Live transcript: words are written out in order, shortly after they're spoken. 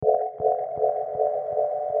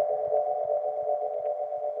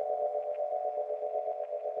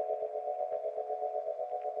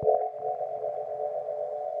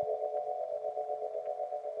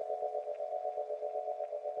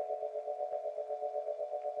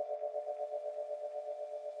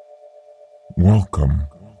Welcome.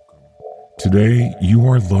 Today you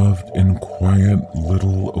are loved in quiet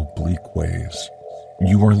little oblique ways.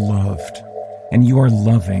 You are loved, and you are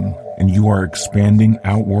loving, and you are expanding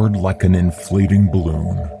outward like an inflating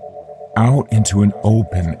balloon, out into an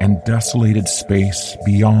open and desolated space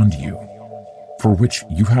beyond you, for which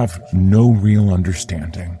you have no real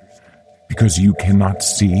understanding, because you cannot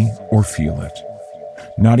see or feel it,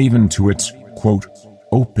 not even to its, quote,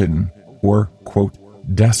 open or, quote,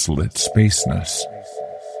 desolate spaceness.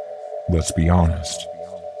 Let's be honest,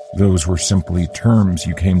 those were simply terms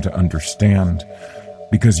you came to understand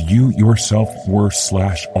because you yourself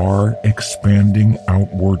were/are expanding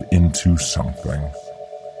outward into something.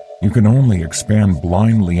 You can only expand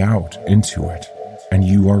blindly out into it, and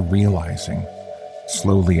you are realizing,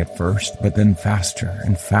 slowly at first, but then faster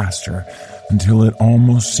and faster, until it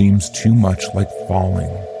almost seems too much like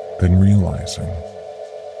falling than realizing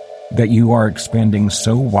that you are expanding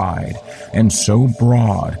so wide and so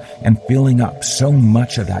broad and filling up so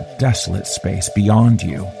much of that desolate space beyond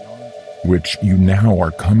you, which you now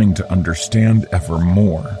are coming to understand ever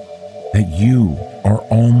more, that you are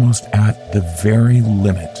almost at the very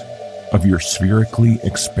limit of your spherically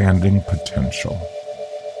expanding potential.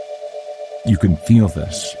 You can feel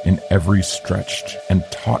this in every stretched and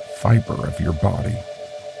taut fiber of your body.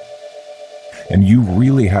 And you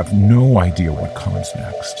really have no idea what comes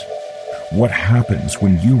next. What happens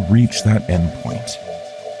when you reach that endpoint?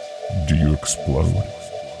 Do you explode?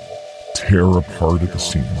 Tear apart at the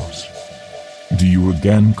seams? Do you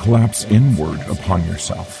again collapse inward upon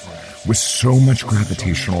yourself with so much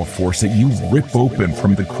gravitational force that you rip open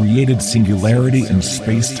from the created singularity in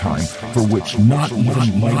space-time for which not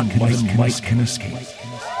even light can escape?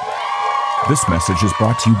 This message is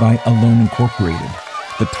brought to you by Alone Incorporated,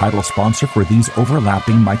 the title sponsor for these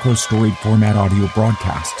overlapping micro-storied format audio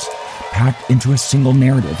broadcasts, packed into a single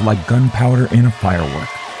narrative like gunpowder in a firework.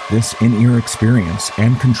 This in-ear experience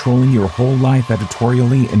and controlling your whole life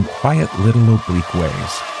editorially in quiet little oblique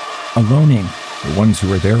ways. Aloning, the ones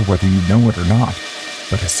who are there whether you know it or not,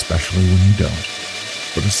 but especially when you don't,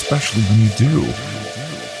 but especially when you do,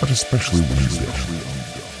 but especially when you do.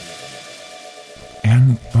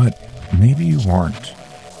 But maybe you aren't,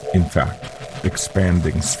 in fact,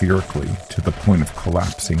 expanding spherically to the point of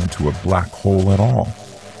collapsing into a black hole at all.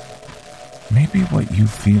 Maybe what you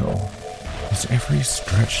feel is every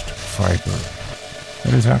stretched fiber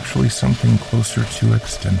that is actually something closer to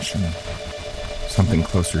extension, something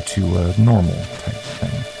closer to a normal type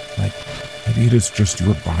thing. Like maybe it is just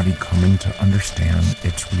your body coming to understand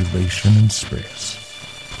its relation in space.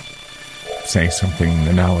 Say something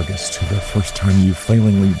analogous to the first time you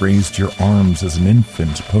flailingly raised your arms as an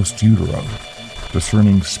infant post-utero,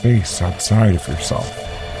 discerning space outside of yourself,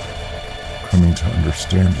 coming to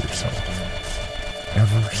understand yourself.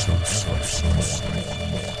 Ever so slowly.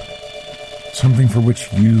 Something for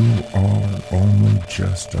which you are only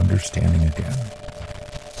just understanding again.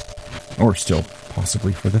 Or still,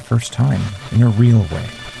 possibly for the first time, in a real way.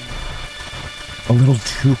 A little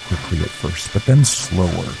too quickly at first, but then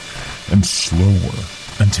slower and slower,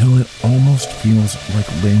 until it almost feels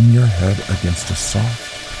like laying your head against a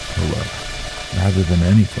soft pillow, rather than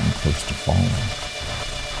anything close to falling.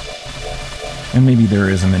 And maybe there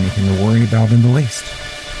isn't anything to worry about in the least.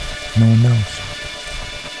 No one knows.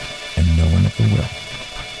 And no one ever will.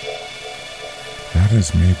 That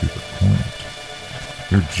is maybe the point.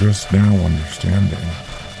 You're just now understanding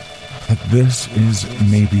that this is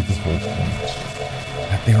maybe the whole point.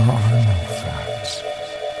 That there are no facts.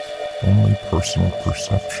 Only personal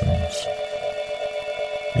perceptions.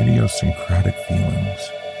 Idiosyncratic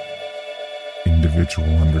feelings.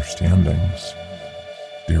 Individual understandings.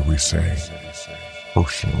 Dare we say,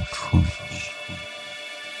 personal truths.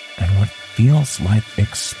 And what feels like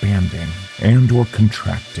expanding and or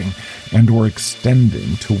contracting and or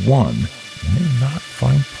extending to one may not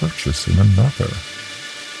find purchase in another.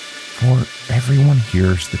 For everyone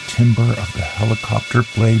hears the timber of the helicopter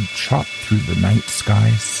blade chop through the night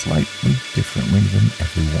sky slightly differently than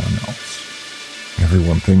everyone else.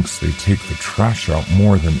 Everyone thinks they take the trash out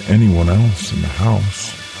more than anyone else in the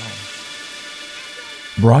house.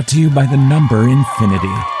 Brought to you by the number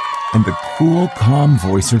Infinity and the cool, calm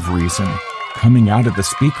voice of reason, coming out of the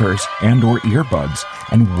speakers and or earbuds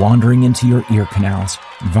and wandering into your ear canals,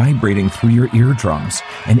 vibrating through your eardrums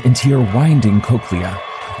and into your winding cochlea,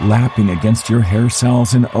 lapping against your hair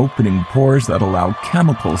cells and opening pores that allow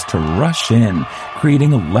chemicals to rush in,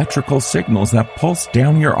 creating electrical signals that pulse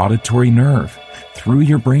down your auditory nerve, through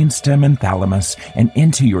your brainstem and thalamus and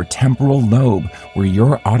into your temporal lobe, where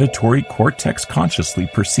your auditory cortex consciously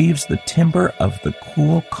perceives the timbre of the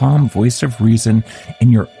cool, calm voice of reason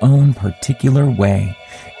in your own particular way,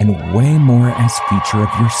 and way more as feature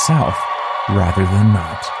of yourself rather than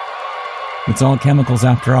not. It's all chemicals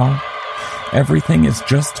after all. Everything is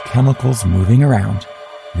just chemicals moving around,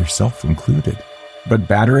 yourself included. But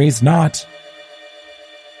batteries not.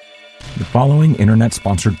 The following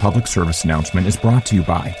internet-sponsored public service announcement is brought to you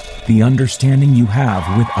by the understanding you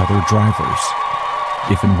have with other drivers,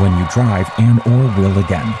 if and when you drive and or will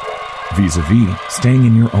again. Vis-a-vis staying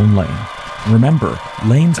in your own lane. Remember,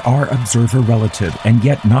 lanes are observer relative and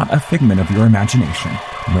yet not a figment of your imagination.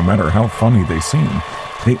 No matter how funny they seem,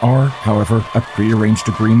 they are, however, a prearranged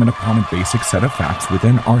agreement upon a basic set of facts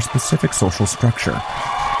within our specific social structure,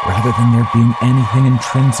 rather than there being anything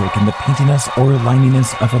intrinsic in the paintiness or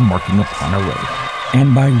lininess of a marking upon a road.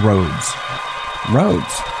 And by roads.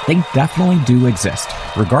 Roads. They definitely do exist,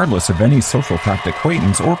 regardless of any social fact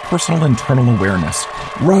acquaintance or personal internal awareness.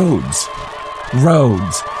 Roads.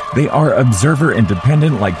 Roads. They are observer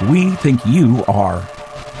independent like we think you are.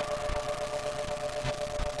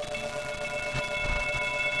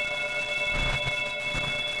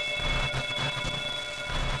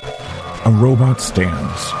 A robot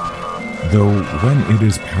stands, though when it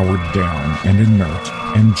is powered down and inert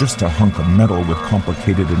and just a hunk of metal with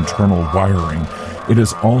complicated internal wiring, it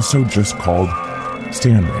is also just called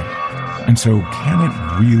standing. And so can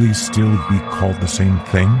it really still be called the same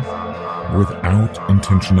thing without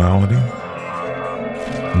intentionality?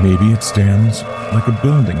 Maybe it stands like a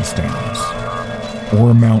building stands,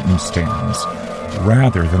 or a mountain stands,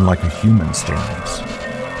 rather than like a human stands.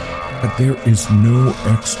 But there is no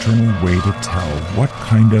external way to tell what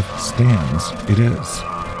kind of stands it is,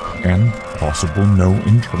 and possible no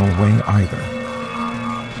internal way either.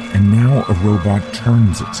 And now a robot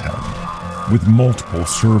turns its head, with multiple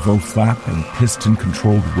servo flap and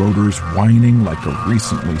piston-controlled rotors whining like a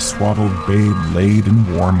recently swaddled babe laid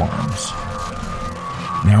in warm arms.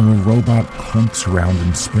 Now a robot clunks around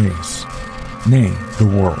in space, nay, the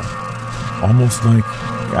world, almost like,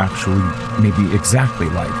 actually, maybe exactly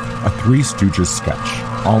like, a Three Stooges sketch,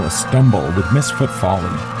 all a stumble with misfoot folly,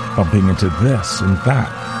 bumping into this and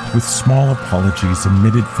that, with small apologies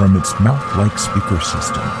emitted from its mouth-like speaker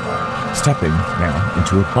system, stepping now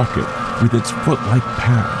into a bucket with its foot-like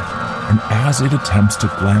pad, and as it attempts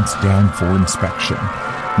to glance down for inspection,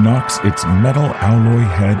 knocks its metal alloy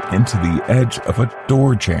head into the edge of a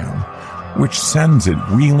door jamb, which sends it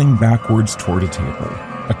reeling backwards toward a table,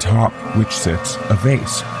 atop which sits a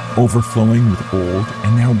vase, overflowing with old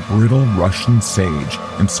and now brittle Russian sage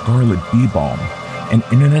and scarlet bee balm, and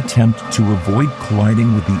in an attempt to avoid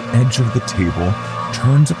colliding with the edge of the table,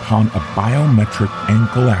 turns upon a biometric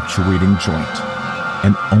ankle-actuating joint,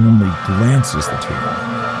 and only glances the table.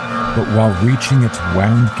 But while reaching its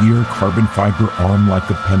wound gear carbon fiber arm-like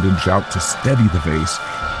appendage out to steady the vase,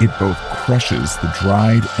 it both crushes the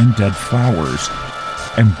dried and dead flowers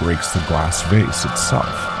and breaks the glass vase itself,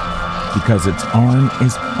 because its arm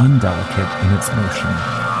is undelicate in its motion,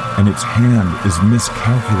 and its hand is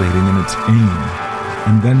miscalculating in its aim,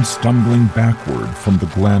 and then stumbling backward from the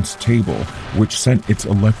glanced table, which sent its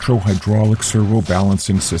electro-hydraulic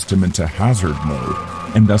servo-balancing system into hazard mode,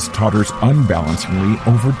 and thus totters unbalancingly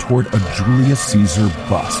over toward a Julius Caesar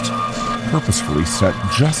bust, purposefully set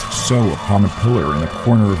just so upon a pillar in a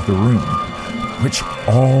corner of the room, which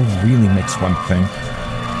all really makes one think,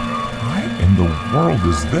 why in the world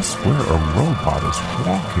is this where a robot is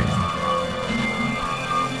walking?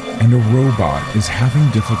 And a robot is having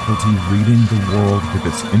difficulty reading the world with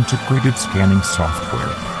its integrated scanning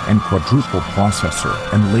software and quadruple processor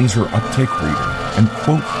and laser uptake reader and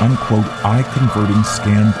quote-unquote eye-converting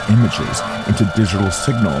scanned images into digital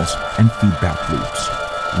signals and feedback loops,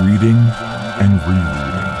 reading and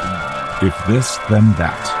rereading. If this, then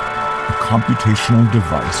that. A computational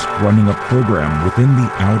device running a program within the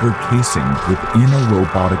outer casing within a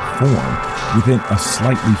robotic form, within a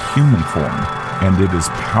slightly human form, and it is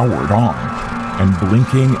powered on, and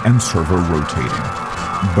blinking and servo rotating.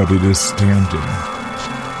 But it is standing,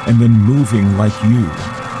 and then moving like you.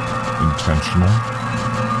 Intentional,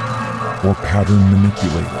 or pattern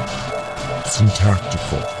manipulated,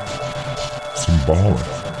 syntactical, symbolic,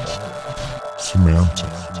 semantic.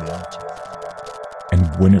 And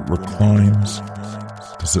when it reclines,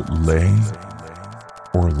 does it lay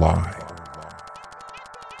or lie?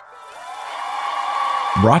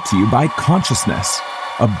 Brought to you by consciousness,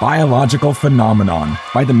 a biological phenomenon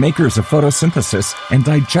by the makers of photosynthesis and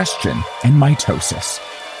digestion and mitosis.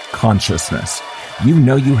 Consciousness. You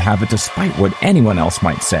know you have it despite what anyone else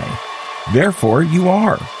might say. Therefore, you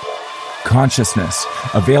are. Consciousness,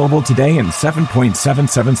 available today in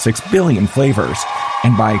 7.776 billion flavors,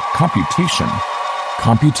 and by computation.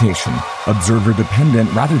 Computation,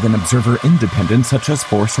 observer-dependent rather than observer-independent, such as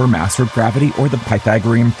force or mass or gravity or the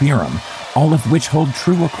Pythagorean theorem, all of which hold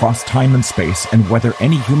true across time and space and whether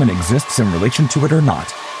any human exists in relation to it or not.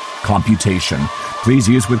 Computation. Please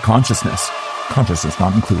use with consciousness. Consciousness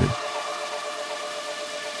not included.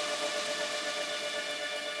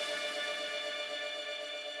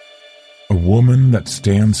 A woman that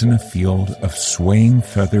stands in a field of swaying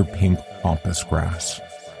feather-pink pampas grass,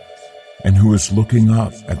 and who is looking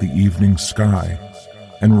up at the evening sky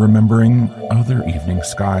and remembering other evening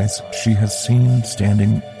skies she has seen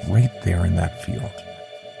standing right there in that field.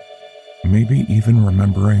 Maybe even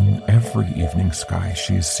remembering every evening sky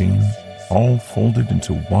she has seen, all folded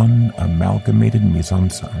into one amalgamated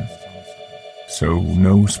mise-en-scène. So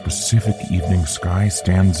no specific evening sky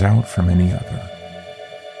stands out from any other.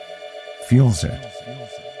 Feels it,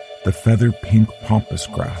 the feather-pink pampas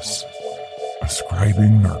grass,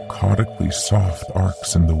 ascribing narcotically soft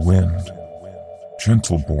arcs in the wind,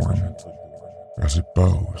 gentle-born as it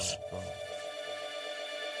bows.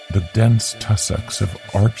 The dense tussocks of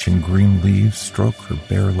arching green leaves stroke her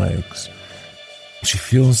bare legs. She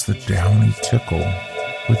feels the downy tickle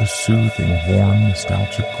with a soothing, warm,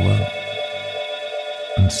 nostalgic glow.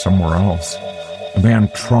 And somewhere else, a man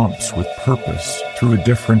tromps with purpose through a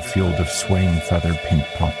different field of swaying feather-pink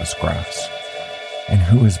pampas grass, and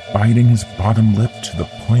who is biting his bottom lip to the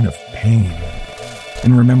point of pain,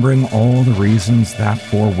 and remembering all the reasons that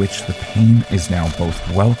for which the pain is now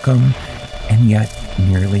both welcome and yet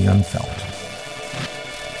nearly unfelt.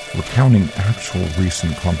 Recounting actual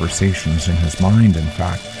recent conversations in his mind, in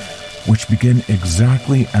fact, which begin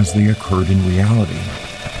exactly as they occurred in reality,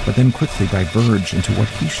 but then quickly diverge into what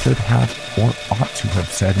he should have or ought to have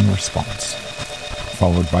said in response,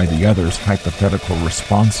 followed by the other's hypothetical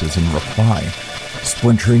responses in reply,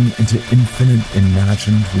 splintering into infinite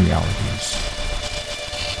imagined realities.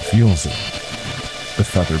 Feels it, the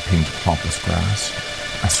feather-pink pampas grass,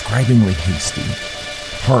 ascribingly hasty,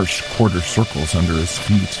 harsh quarter circles under his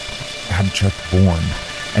feet, abject born,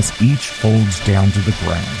 as each folds down to the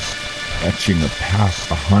ground, etching a path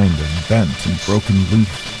behind a bent and broken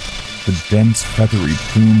leaf. The dense feathery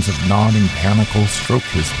plumes of nodding panicles stroke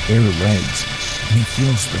his bare legs, and he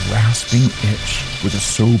feels the rasping itch with a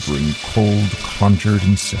sobering, cold, conjured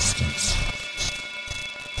insistence.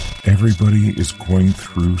 Everybody is going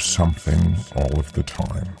through something all of the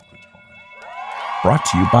time. Brought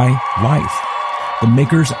to you by Life, the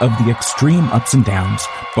makers of the extreme ups and downs,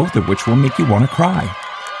 both of which will make you want to cry.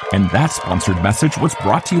 And that sponsored message was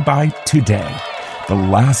brought to you by Today, the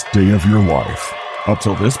last day of your life. Up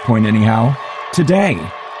till this point anyhow, today.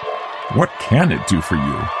 What can it do for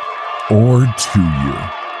you? Or to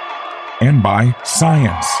you? And by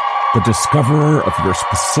Science, the discoverer of your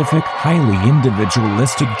specific, highly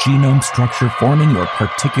individualistic genome structure forming your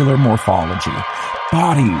particular morphology.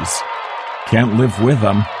 Bodies. Can't live with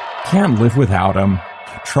them. Can't live without them.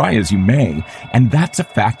 Try as you may, and that's a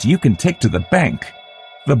fact you can take to the bank.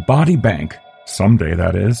 The body bank. Someday,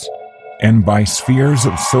 that is. And by spheres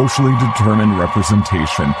of socially determined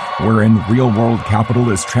representation, wherein real-world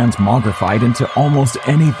capital is transmogrified into almost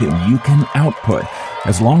anything you can output,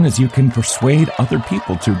 as long as you can persuade other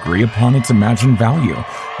people to agree upon its imagined value,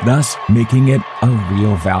 thus making it a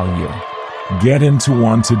real value. Get into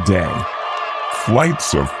one today.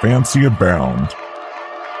 Flights of fancy abound.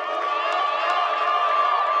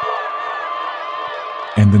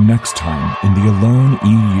 And the next time in the Alone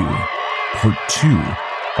EU, Part 2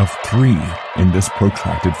 of 3 in this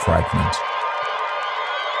protracted fragment.